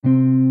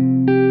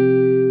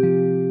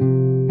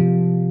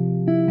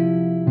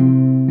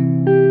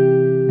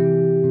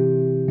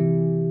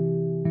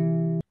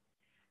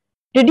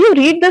Did you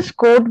read this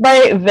quote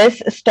by Wes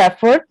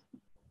Stafford?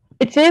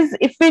 It says,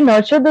 if we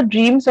nurture the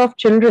dreams of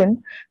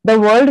children, the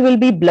world will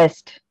be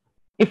blessed.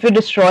 If we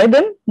destroy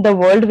them, the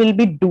world will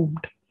be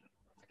doomed.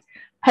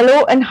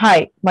 Hello and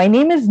hi. My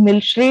name is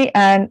Nilshri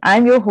and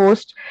I'm your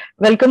host.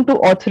 Welcome to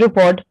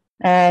Authoropod.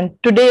 And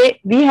today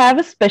we have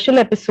a special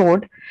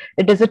episode.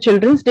 It is a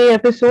Children's Day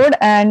episode,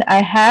 and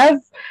I have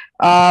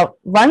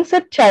one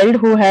such child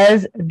who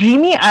has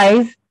dreamy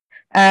eyes,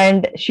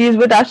 and she is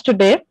with us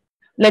today.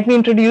 Let me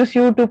introduce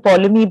you to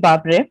Paulomi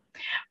Babre.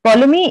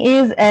 Paulomi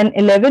is an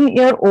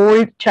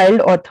 11-year-old child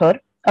author.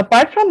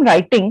 Apart from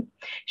writing,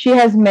 she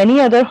has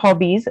many other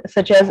hobbies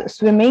such as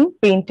swimming,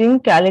 painting,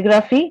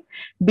 calligraphy,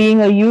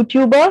 being a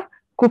YouTuber,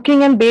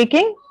 cooking and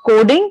baking,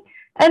 coding,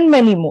 and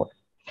many more.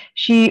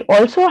 She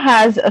also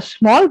has a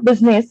small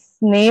business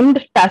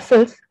named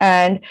Tassels,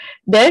 and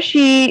there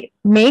she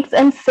makes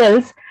and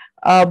sells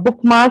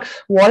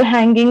bookmarks, wall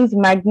hangings,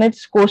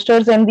 magnets,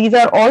 coasters, and these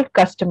are all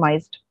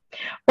customized.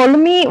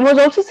 Paulomi was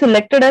also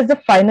selected as the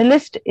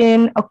finalist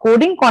in a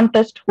coding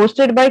contest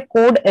hosted by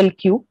Code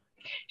LQ.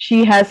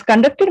 She has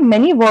conducted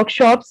many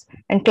workshops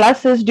and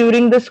classes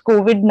during this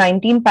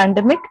COVID-19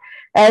 pandemic,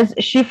 as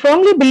she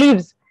firmly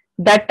believes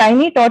that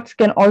tiny tots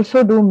can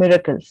also do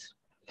miracles.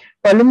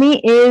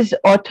 Paulomi is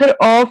author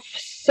of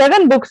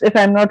 7 books, if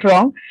I'm not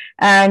wrong,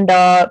 and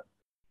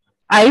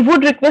I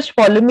would request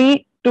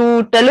Paulomi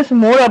to tell us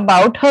more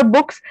about her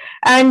books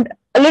and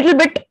a little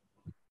bit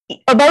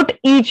about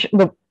each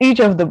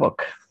of the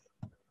book.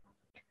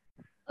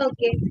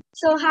 Okay,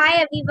 so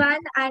hi everyone,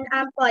 and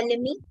I'm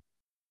Paulomi.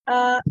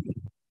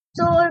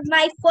 So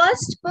my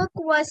first book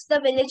was The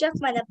Village of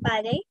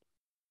Manapare.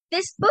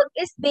 This book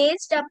is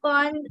based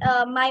upon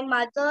my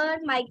mother,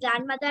 my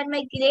grandmother, and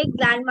my great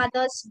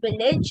grandmother's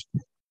village.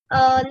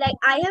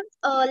 I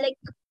have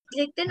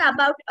written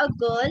about a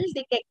girl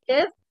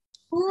detective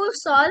who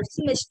solves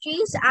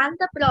mysteries and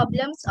the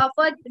problems of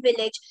a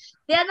village.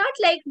 They are not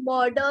like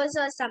murders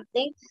or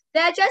something. They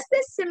are just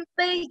the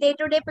simple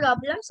day-to-day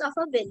problems of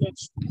a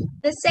village.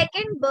 The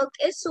second book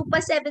is Super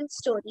 7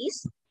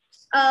 Stories.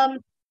 Um,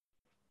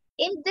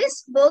 in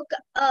this book,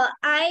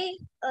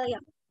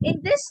 in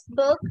this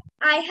book,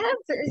 I have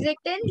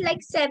written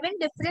like 7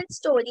 different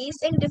stories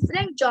in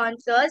different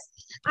genres,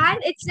 and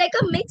it's like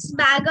a mixed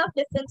bag of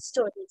different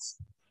stories.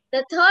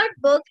 The third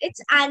book,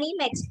 it's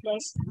Anime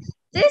Express.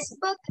 This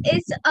book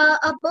is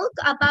a book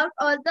about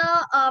all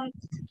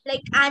the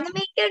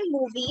animated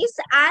movies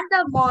and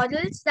the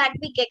morals that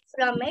we get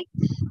from it.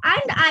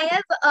 And I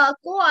have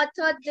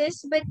co-authored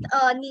this with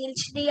Neil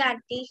Shri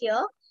Auntie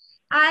here.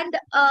 And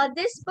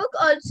this book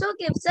also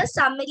gives a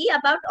summary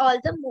about all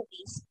the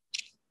movies.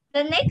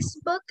 The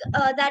next book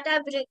that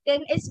I've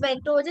written is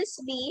Ventoris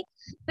V,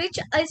 which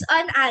is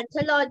an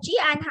anthology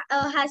and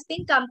has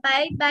been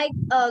compiled by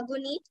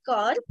Guneet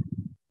Kaur.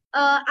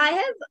 I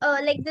have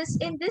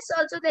in this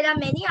also there are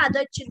many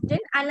other children,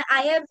 and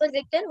I have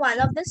written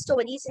one of the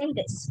stories in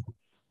this.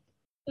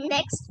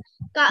 Next,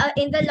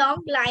 in the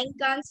long line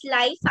comes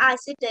Life as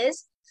It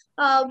Is,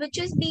 which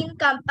is being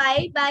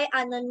compiled by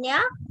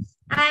Ananya,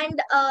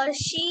 and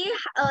she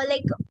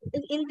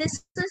in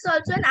this is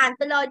also an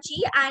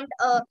anthology, and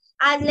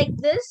as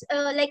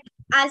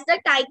the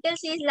title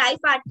says, Life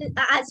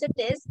as It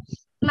Is,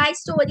 my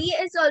story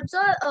is also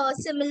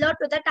similar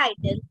to the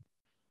title.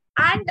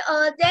 And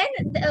then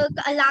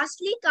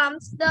lastly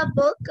comes the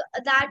book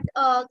that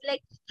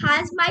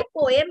has my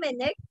poem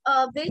in it,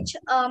 which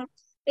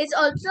is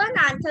also an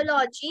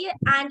anthology,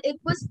 and it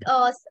was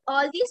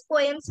all these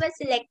poems were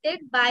selected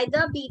by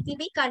the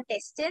BTV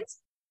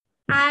contestants,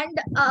 and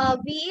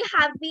we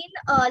have been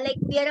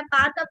we are a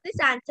part of this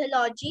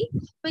anthology,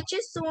 which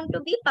is soon to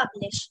be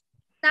published.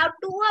 Now,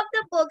 2 of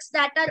the books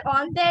that are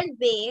on their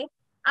way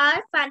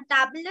are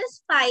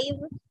Fantabulous 5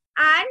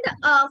 and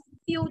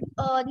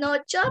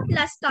Nurture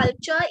plus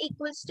Culture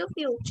equals to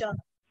Future.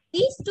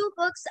 These 2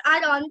 books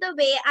are on the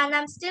way, and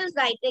I'm still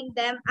writing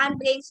them and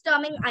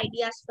brainstorming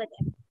ideas for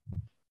them.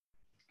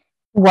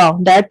 Wow,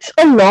 that's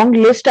a long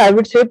list, I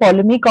would say,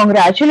 Paulomi.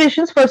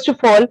 Congratulations, first of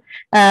all.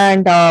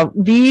 And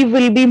we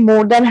will be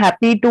more than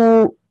happy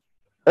to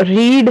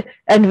read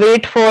and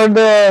wait for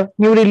the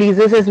new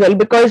releases as well,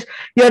 because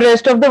your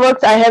rest of the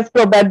works I have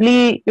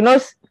probably,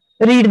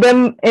 read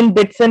them in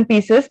bits and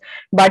pieces,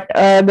 but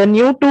the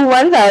new 2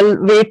 ones,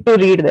 I'll wait to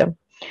read them.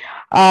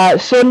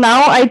 So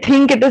now I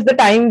think it is the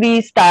time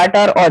we start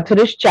our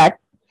authorish chat.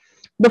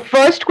 The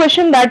first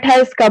question that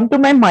has come to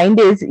my mind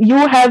is, you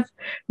have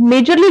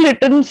majorly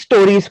written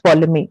stories,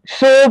 Paulomi.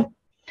 So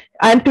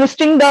I'm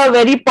twisting the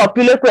very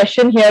popular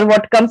question here: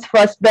 what comes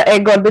first, the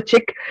egg or the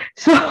chick?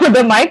 So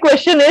my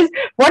question is,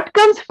 what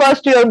comes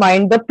first to your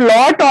mind, the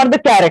plot or the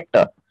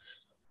character?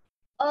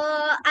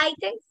 I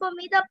think for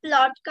me the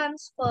plot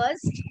comes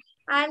first,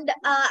 and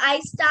I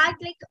start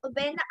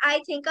when I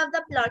think of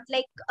the plot.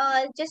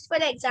 Just for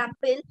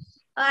example,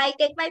 I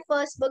take my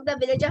first book, The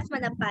Village of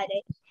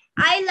Manapare.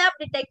 I love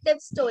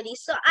detective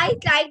stories, so I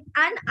tried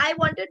and I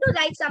wanted to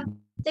write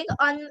something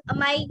on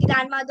my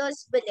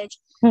grandmother's village.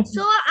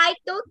 So I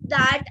took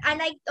that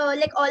and I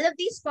all of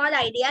these small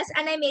ideas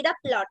and I made a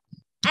plot.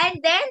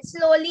 And then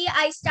slowly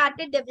I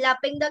started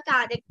developing the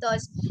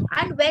characters.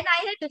 And when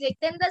I had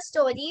written the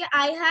story,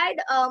 I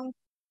had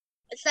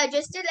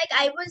suggested, like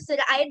I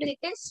had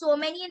written so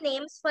many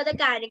names for the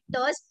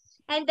characters,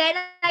 and then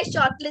I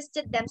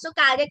shortlisted them. So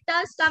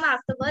characters come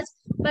afterwards,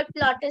 but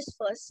plot is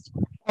first.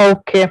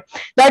 Okay,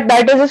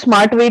 that is a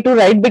smart way to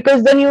write,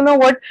 because then you know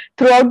what,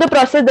 throughout the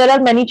process there are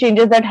many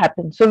changes that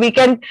happen. So we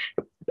can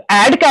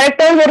add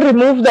characters or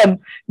remove them,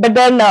 but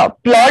then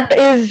plot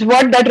Yeah. is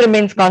what that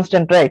remains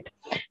constant, right?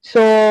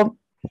 So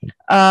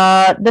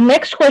the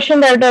next question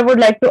that I would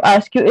like to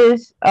ask you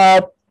is,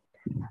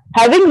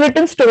 having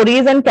written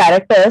stories and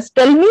characters,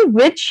 tell me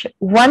which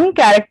one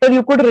character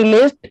you could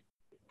relate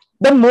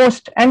the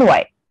most and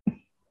why.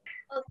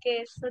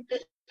 Okay, so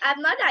I've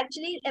not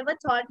actually ever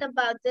thought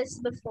about this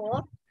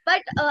before,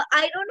 but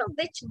I don't know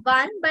which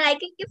one, but I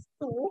can give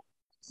two.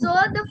 So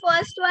the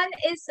first one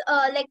is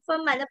like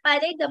from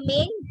Manapare, the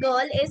main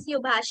girl is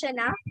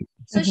Yubhashana.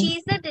 So Mhm.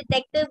 she's the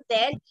detective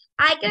there.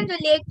 I can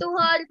relate to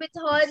her with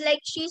her,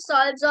 like she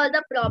solves all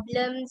the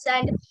problems,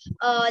 and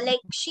like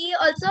she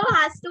also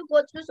has to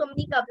go through so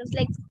many problems,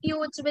 like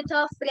feuds with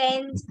her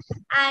friends,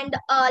 and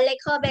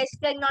like her best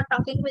friend not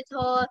talking with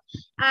her,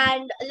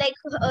 and like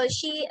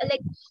she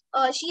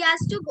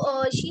has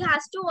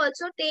to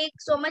also take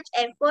so much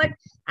effort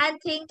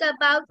and think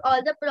about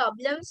all the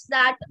problems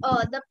that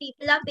the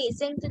people are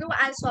facing through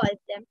and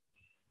solve them.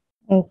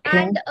 Okay.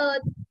 And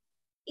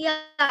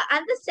yeah,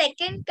 and the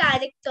second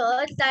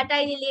character that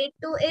I relate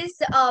to is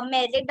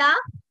Merida,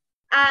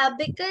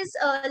 because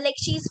like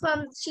she's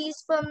from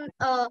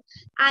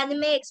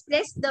Anime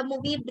Express, the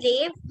movie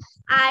Brave,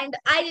 and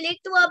I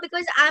relate to her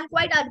because I'm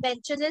quite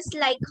adventurous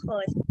like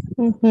her.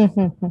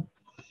 Mhm.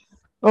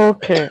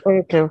 Okay,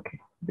 okay, okay,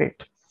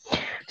 great.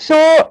 So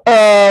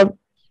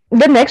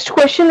the next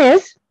question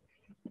is,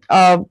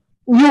 uh,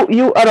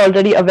 you are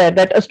already aware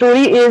that a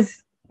story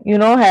is,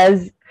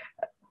 has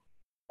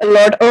a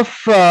lot of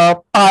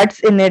parts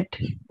in it,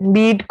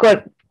 be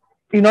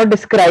it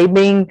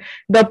describing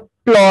the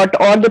plot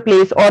or the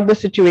place or the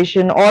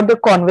situation or the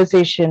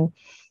conversation,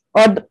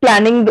 or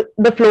planning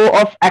the flow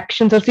of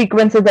actions or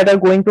sequences that are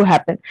going to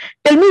happen.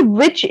 Tell me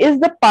which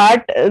is the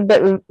part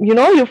that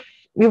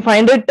you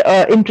find it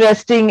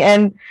interesting,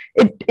 and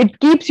it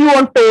keeps you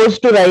on toes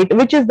to write.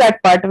 Which is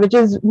that part which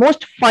is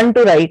most fun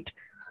to write?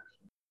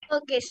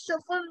 Okay, so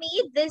for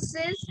me, this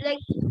is like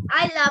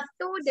I love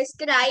to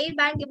describe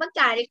and give a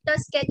character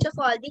sketch of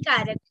all the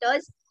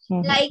characters.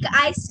 Mhm. Like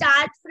I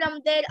start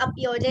from their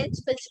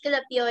appearance, physical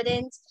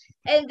appearance,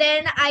 and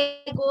then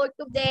I go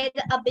to their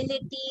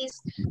abilities,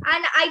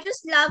 and I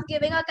just love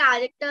giving a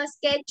character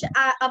sketch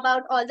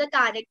about all the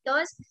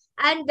characters,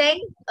 and then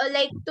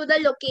like to the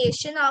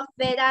location of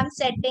where I'm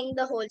setting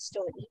the whole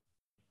story.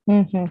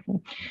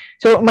 Mhm.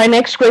 So my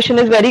next question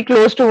is very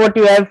close to what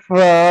you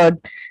have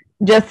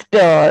just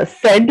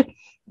said,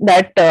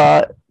 that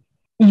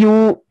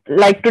you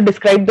like to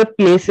describe the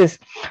places.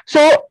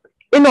 So,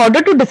 in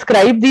order to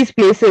describe these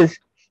places,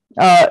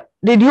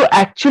 did you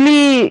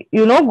actually,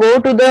 go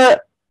to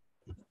the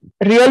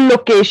real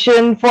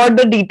location for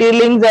the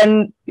detailings,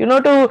 and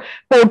to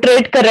portray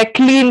it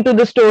correctly into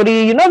the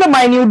story? The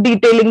minute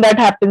detailing that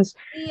happens.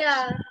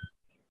 Yeah.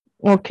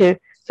 Okay.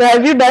 So,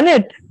 have you done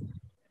it?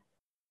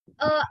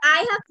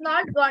 I have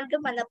not gone to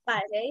Manappa,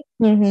 right?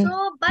 Mm-hmm.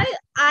 So, but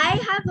I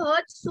have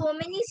heard so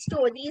many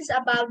stories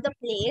about the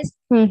place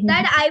Mm-hmm.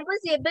 that I was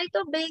able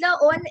to build a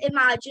own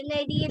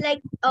imaginary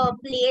like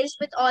place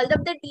with all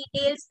of the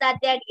details that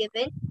they had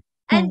given.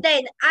 And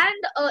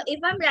if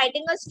I'm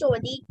writing a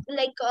story,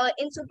 like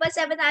in Super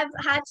 7, I've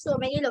had so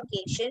many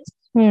locations.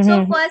 So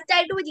Mm-hmm. first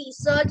I do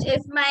research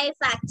if my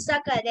facts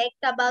are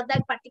correct about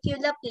that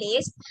particular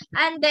place,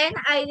 and then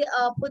I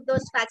put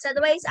those facts.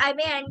 Otherwise, I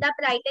may end up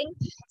writing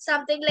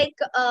something like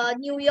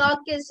New York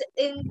is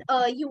in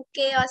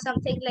UK or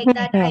something like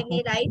that. I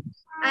may write,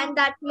 and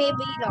that may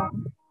be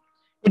wrong.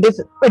 It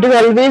is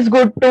always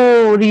good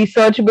to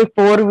research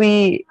before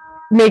we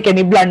make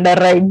any blunder,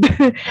 right?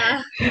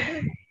 Yeah.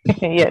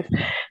 Yes.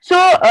 So,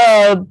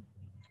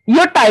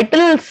 your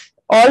titles,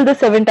 all the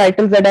seven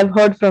titles that I've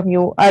heard from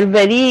you, are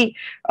very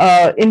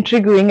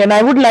intriguing, and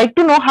I would like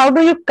to know, how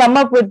do you come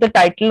up with the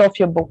title of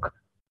your book?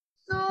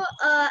 So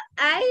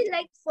I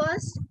like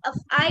first.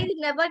 I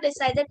never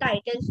decide the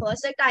title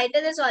first. The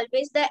title is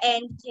always the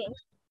end thing.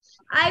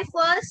 I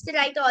first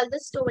write all the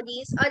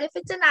stories, or if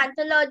it's an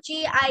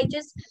anthology, I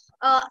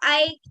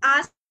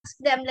ask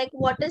them like,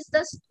 what is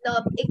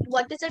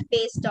it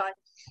based on,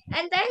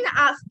 and then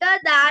after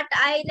that,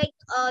 I like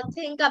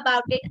think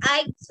about it.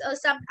 I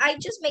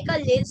just make a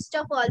list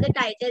of all the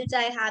titles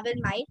I have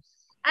in mind,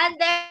 and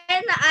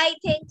then I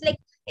think like,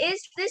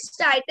 is this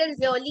title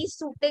really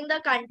suiting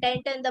the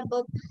content in the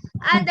book?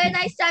 And then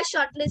I start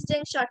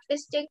shortlisting,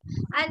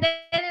 and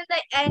then in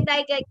the end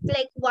I get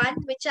like one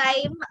which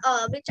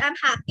I'm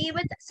happy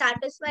with,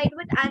 satisfied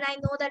with, and I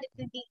know that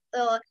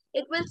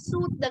it will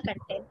suit the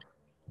content.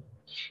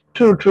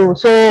 True, true.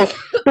 So,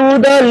 to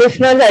the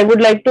listeners, I would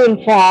like to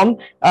inform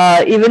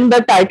even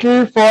the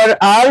title for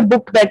our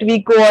book that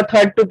we co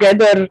authored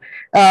together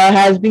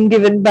has been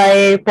given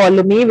by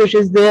Paulomi, which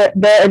is the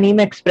Anime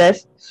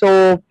Express.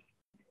 So,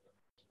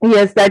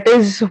 yes, that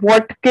is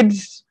what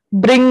kids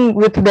bring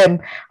with them.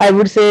 I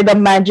would say the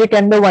magic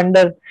and the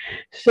wonder.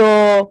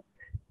 So,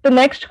 the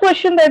next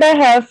question that I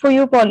have for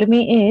you,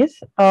 Paulomi,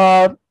 is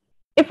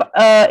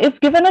if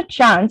given a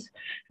chance,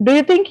 do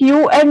you think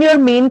you and your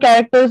main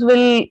characters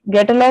will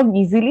get along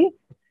easily?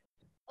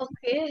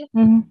 Okay.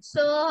 Mhm.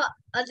 So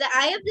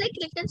I have like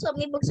written so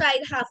many books, so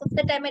half of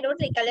the time I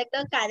don't recollect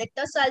the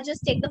character, so I'll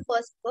just take the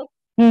first book.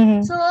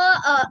 Mhm. So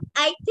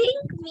I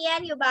think me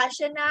and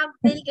Yubashana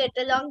will get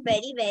along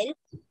very well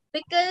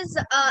because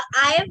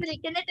I have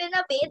written it in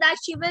a way that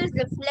she will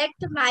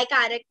reflect my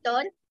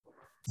character.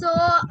 So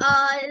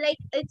like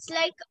it's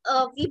like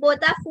we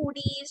both are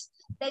foodies,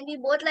 then we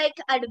both like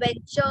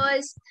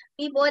adventures,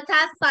 we both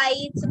have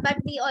fights, but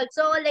we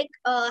also like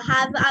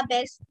have our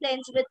best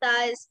friends with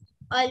us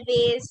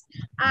always,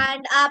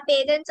 and our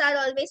parents are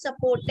always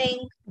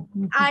supporting,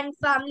 and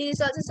family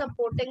is also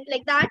supporting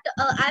like that.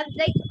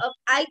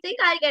 I think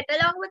I'll get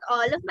along with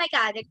all of my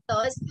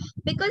characters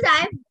because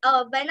I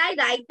when I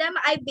write them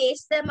I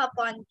base them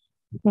upon.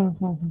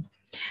 Mhm.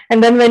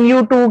 And then when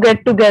you two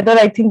get together,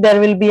 I think there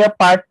will be a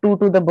part two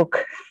to the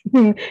book.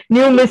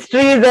 New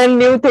mysteries and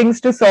new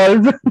things to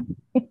solve.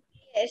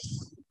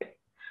 Yes.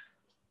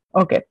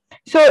 Okay.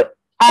 So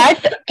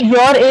at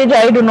your age,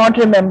 I do not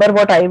remember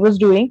what I was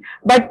doing,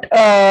 but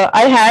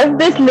I have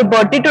this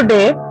liberty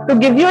today to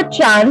give you a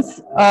chance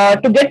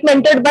to get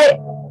mentored by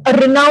a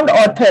renowned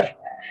author.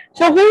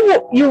 So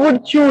who you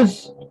would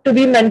choose to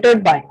be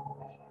mentored by?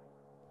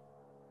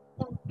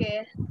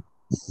 Okay.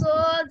 So,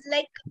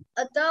 like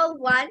the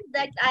one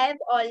that I have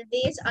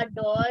always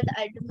adored,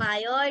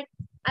 admired,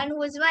 and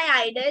who's my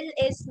idol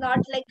is not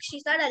like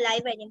she's not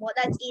alive anymore.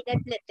 That's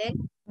Enid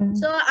Blyton.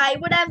 So I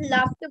would have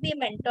loved to be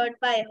mentored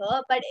by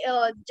her, but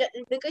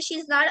because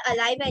she's not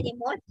alive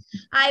anymore,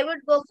 I would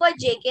go for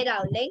J.K.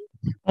 Rowling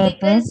Mm-hmm.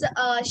 because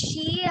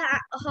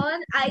her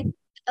I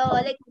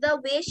like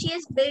the way she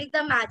has built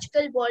the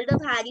magical world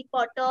of Harry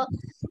Potter,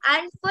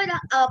 and for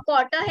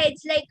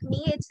Potterheads like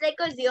me, it's like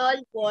a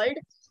real world,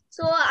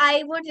 so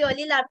I would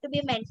really love to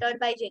be mentored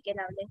by J.K.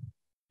 Rowling.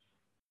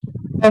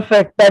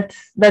 Perfect.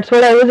 That's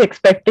what I was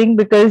expecting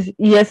because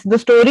yes, the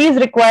stories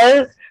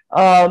require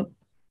uh,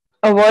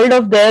 a world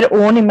of their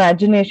own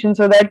imagination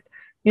so that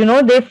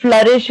they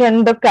flourish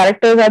and the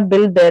characters are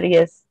built there.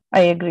 Yes,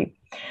 I agree.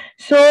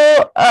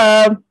 So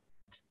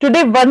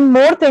today, one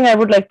more thing I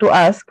would like to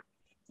ask: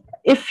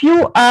 if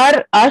you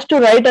are asked to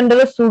write under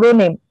a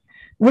pseudonym,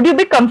 would you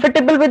be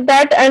comfortable with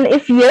that? And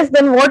if yes,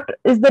 then what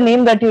is the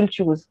name that you'll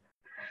choose?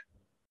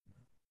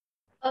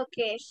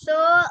 Okay, so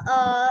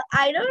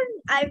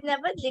I've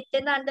never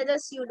written under the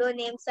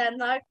pseudonym, so I'm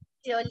not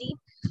really,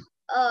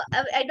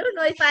 I don't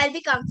know if I'll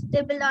be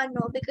comfortable or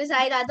no because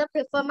I rather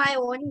prefer my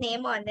own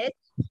name on it.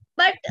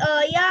 But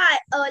yeah,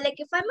 like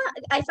if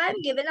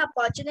I'm given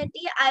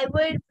opportunity, I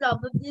would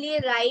probably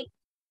write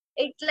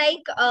it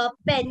like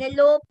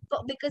Penelope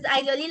because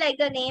I really like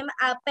the name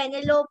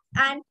Penelope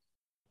and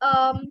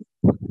um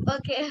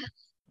okay.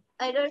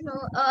 I don't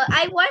know.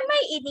 I want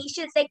my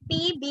initials like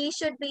PB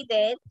should be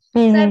there.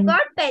 So I've Mm-hmm.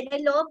 got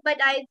Penelope, but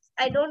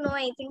I don't know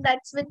anything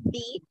that's with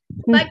B.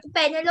 But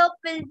Penelope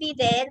will be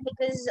there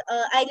because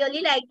I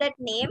really like that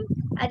name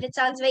and it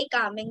sounds very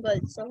calming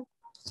also.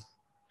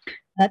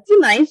 That's a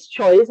nice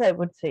choice, I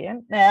would say.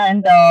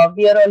 And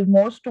we are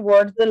almost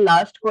towards the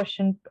last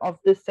question of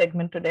this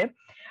segment today.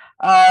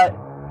 Uh,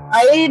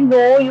 I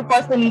know you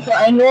personally, so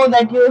I know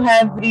that you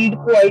have read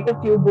quite a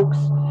few books.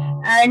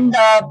 And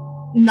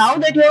now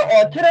that you're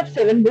author of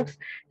 7 books,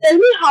 tell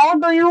me how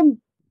do you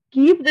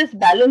keep this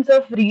balance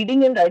of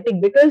reading and writing?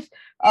 Because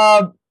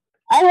uh,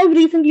 I have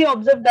recently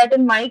observed that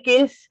in my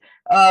case,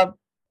 uh,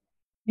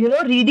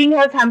 reading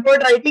has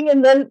hampered writing,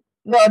 and then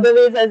the other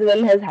ways as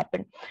well has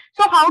happened.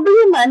 So, how do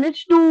you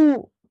manage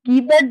to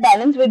keep that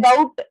balance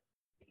without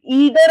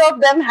either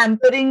of them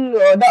hampering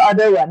the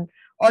other one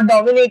or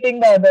dominating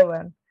the other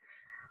one?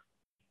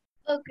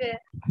 Okay.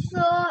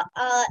 So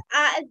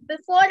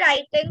before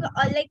writing,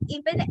 or like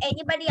even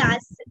anybody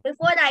asks,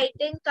 before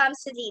writing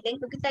comes reading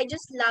because I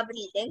just love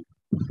reading.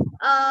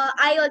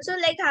 I also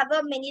like have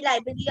a mini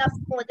library of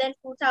more than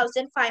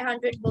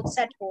 2,500 books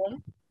at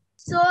home.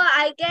 So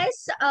I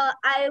guess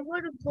I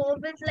would go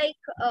with like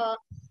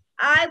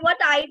I what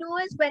I do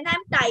is when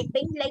I'm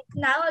typing like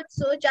now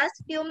also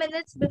just few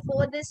minutes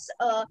before this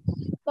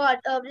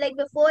like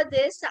before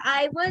this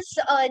I was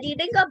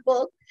reading a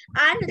book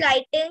and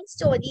writing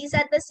stories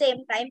at the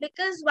same time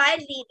because while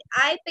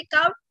I pick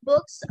out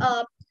books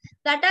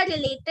that are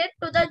related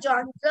to the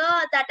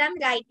genre that I'm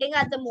writing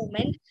at the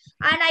moment,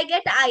 and I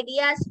get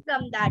ideas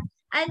from that.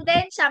 And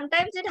then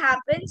sometimes it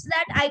happens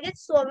that I get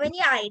so many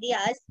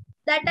ideas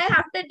that I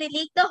have to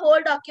delete the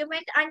whole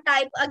document and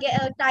type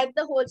again, type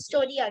the whole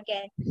story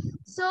again.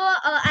 So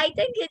I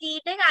think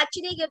reading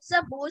actually gives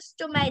a boost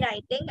to my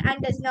writing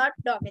and does not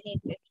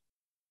dominate it.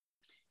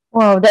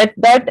 Wow,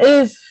 that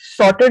is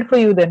sorted for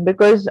you then,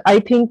 because I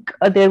think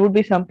there would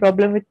be some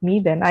problem with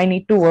me then. I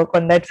need to work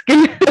on that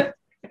skill.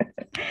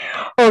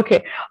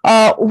 Okay.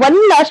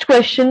 One last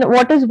question.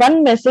 What is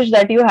one message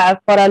that you have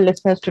for our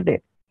listeners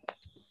today?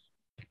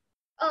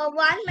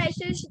 One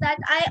message that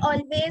I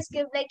always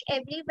give, like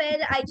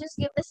everywhere, I just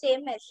give the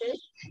same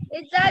message.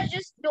 Is that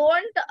just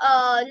don't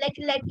like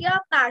let your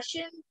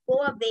passion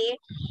go away.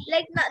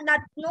 Like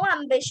not no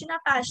ambition or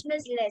passion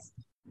is less.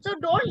 So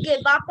don't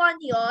give up on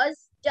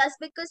yours just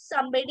because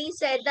somebody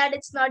said that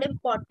it's not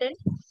important.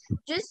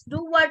 Just do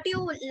what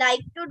you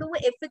like to do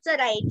if it's a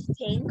right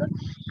thing.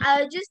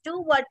 Just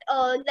do what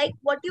like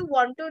what you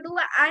want to do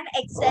and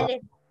excel in.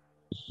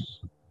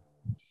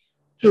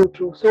 True,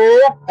 true. So,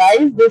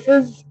 guys, this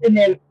is an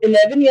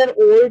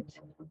 11-year-old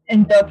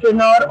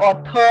entrepreneur,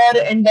 author,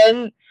 and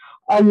then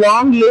a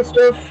long list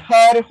of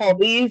her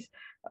hobbies.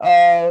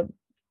 Uh,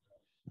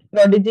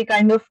 Prodigy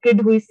kind of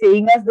kid who is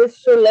saying us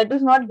this. So let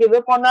us not give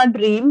up on our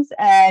dreams.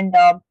 And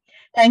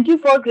thank you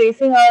for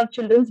gracing our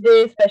Children's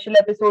Day special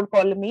episode,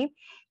 Paulomi.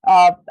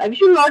 I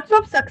wish you lots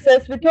of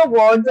success with your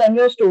words and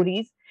your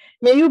stories.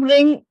 May you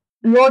bring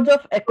loads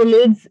of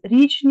accolades,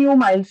 reach new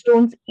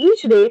milestones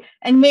each day,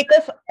 and make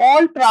us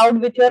all proud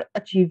with your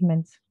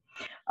achievements.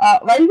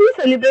 While we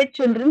celebrate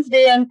Children's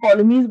Day and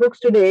Paulomi's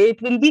books today,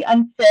 it will be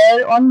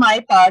unfair on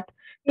my part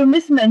to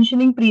miss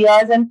mentioning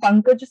Priya's and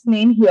Pankaj's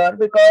name here,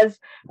 because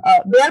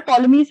they are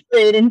Paulomi's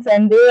parents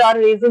and they are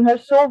raising her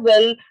so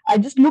well. I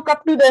just look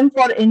up to them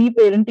for any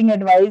parenting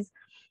advice.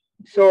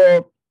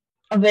 So,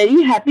 a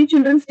very happy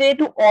Children's Day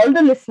to all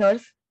the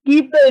listeners.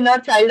 Keep the inner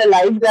child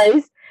alive,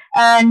 guys.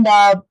 And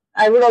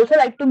I would also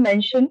like to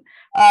mention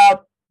uh,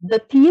 the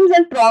themes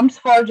and prompts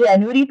for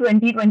January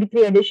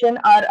 2023 edition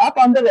are up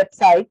on the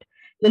website.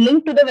 The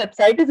link to the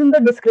website is in the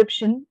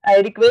description.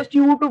 I request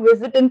you to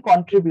visit and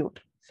contribute.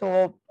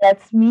 So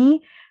that's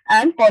me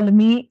and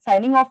Paulomi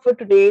signing off for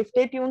today.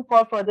 Stay tuned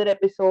for further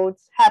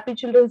episodes. Happy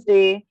Children's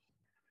Day.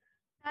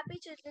 Happy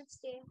Children's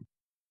Day.